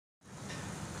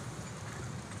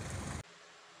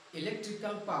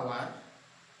Electrical power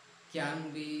can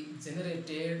be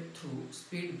generated through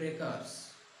speed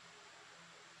breakers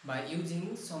by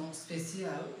using some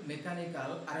special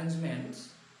mechanical arrangements.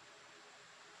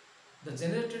 The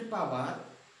generated power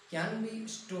can be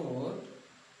stored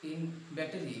in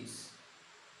batteries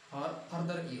for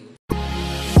further use.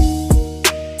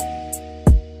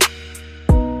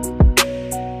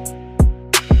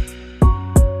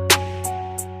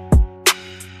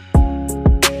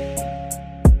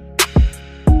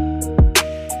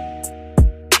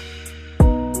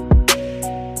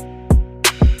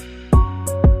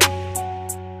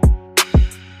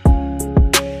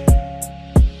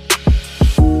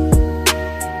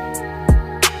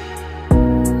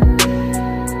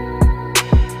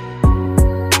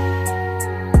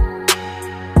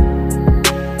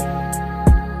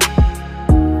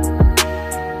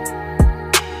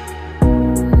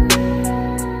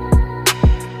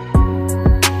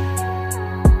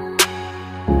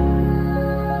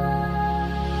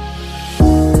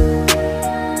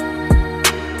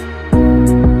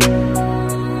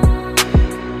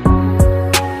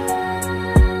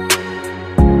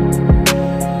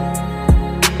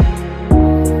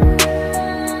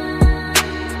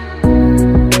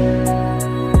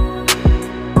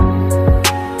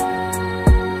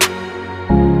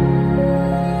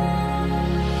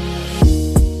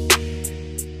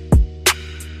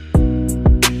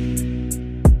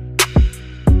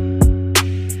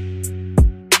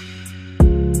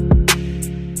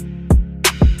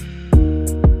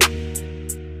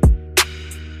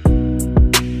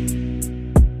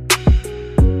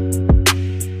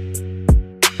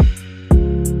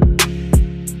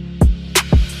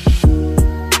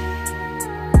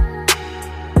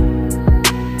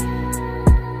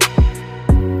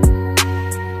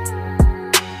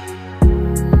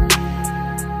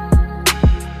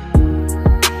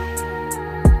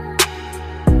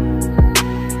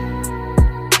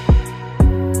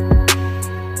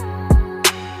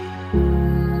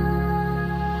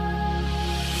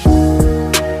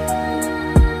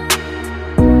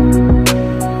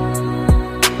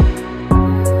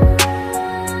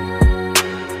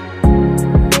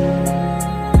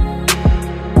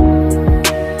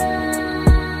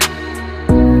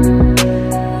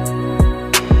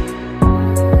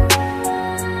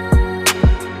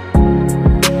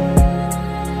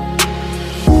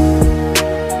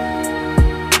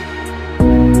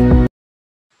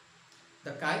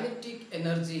 The kinetic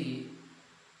energy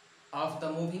of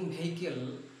the moving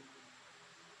vehicle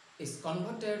is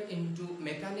converted into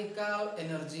mechanical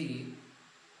energy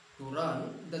to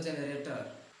run the generator.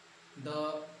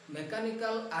 The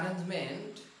mechanical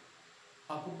arrangement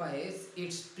occupies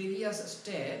its previous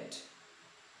state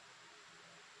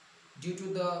due to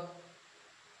the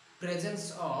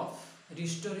presence of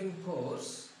restoring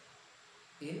force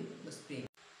in the spring.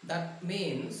 That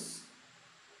means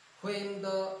when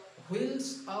the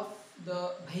wheels of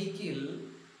the vehicle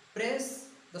press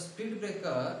the speed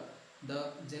breaker,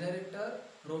 the generator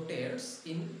rotates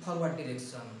in forward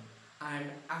direction, and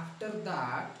after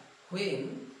that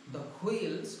when the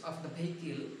wheels of the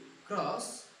vehicle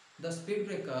cross the speed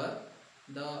breaker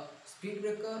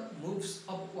moves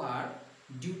upward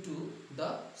due to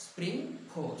the spring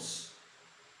force.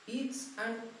 Each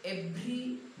and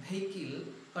every vehicle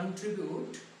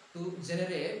contribute to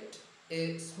generate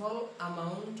a small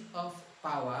amount of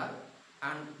power,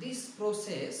 and this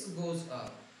process goes on.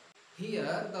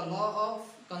 Here the law of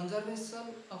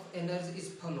conservation of energy is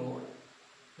followed.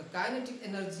 The kinetic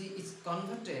energy is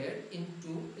converted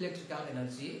into electrical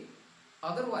energy.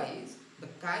 Otherwise, the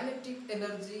kinetic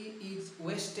energy is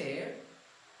wasted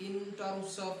in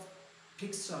terms of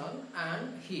friction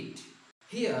and heat.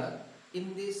 Here,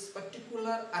 in this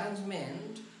particular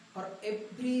arrangement, for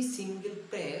every single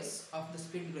press of the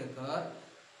speed breaker,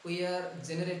 we are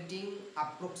generating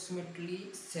approximately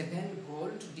 7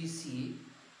 volt DC,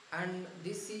 and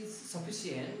this is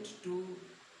sufficient to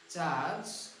charge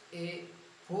a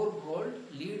 4 volt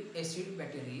lead acid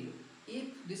battery if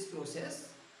this process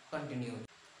continues.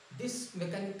 This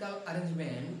mechanical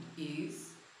arrangement is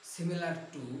similar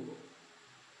to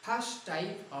first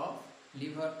type of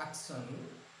lever action.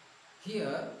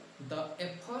 Here the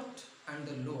effort and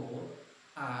the load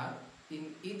are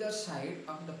in either side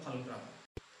of the fulcrum.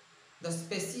 The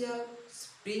special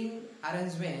spring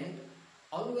arrangement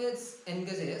always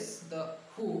engages the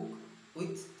hook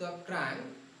with the crank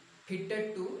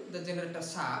fitted to the generator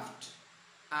shaft,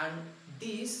 and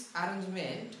this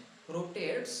arrangement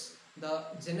rotates the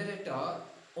generator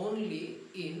only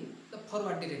in the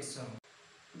forward direction.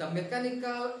 The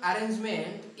mechanical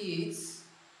arrangement is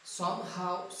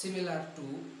somehow similar to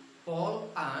Pawl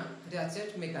and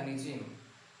Ratchet mechanism.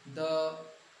 The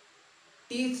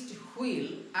teethed wheel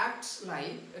acts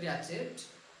like ratchet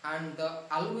and the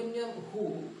aluminum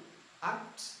hook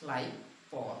acts like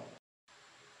pawl.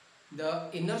 The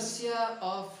inertia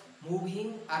of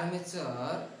moving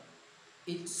armature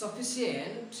is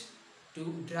sufficient to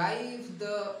drive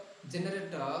the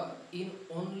generator in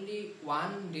only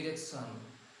one direction.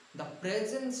 The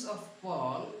presence of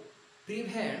pawl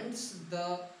prevents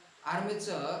the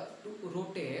armature to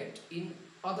rotate in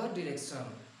other direction.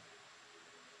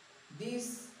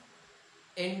 This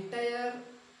entire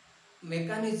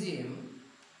mechanism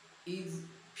is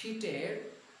fitted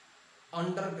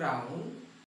underground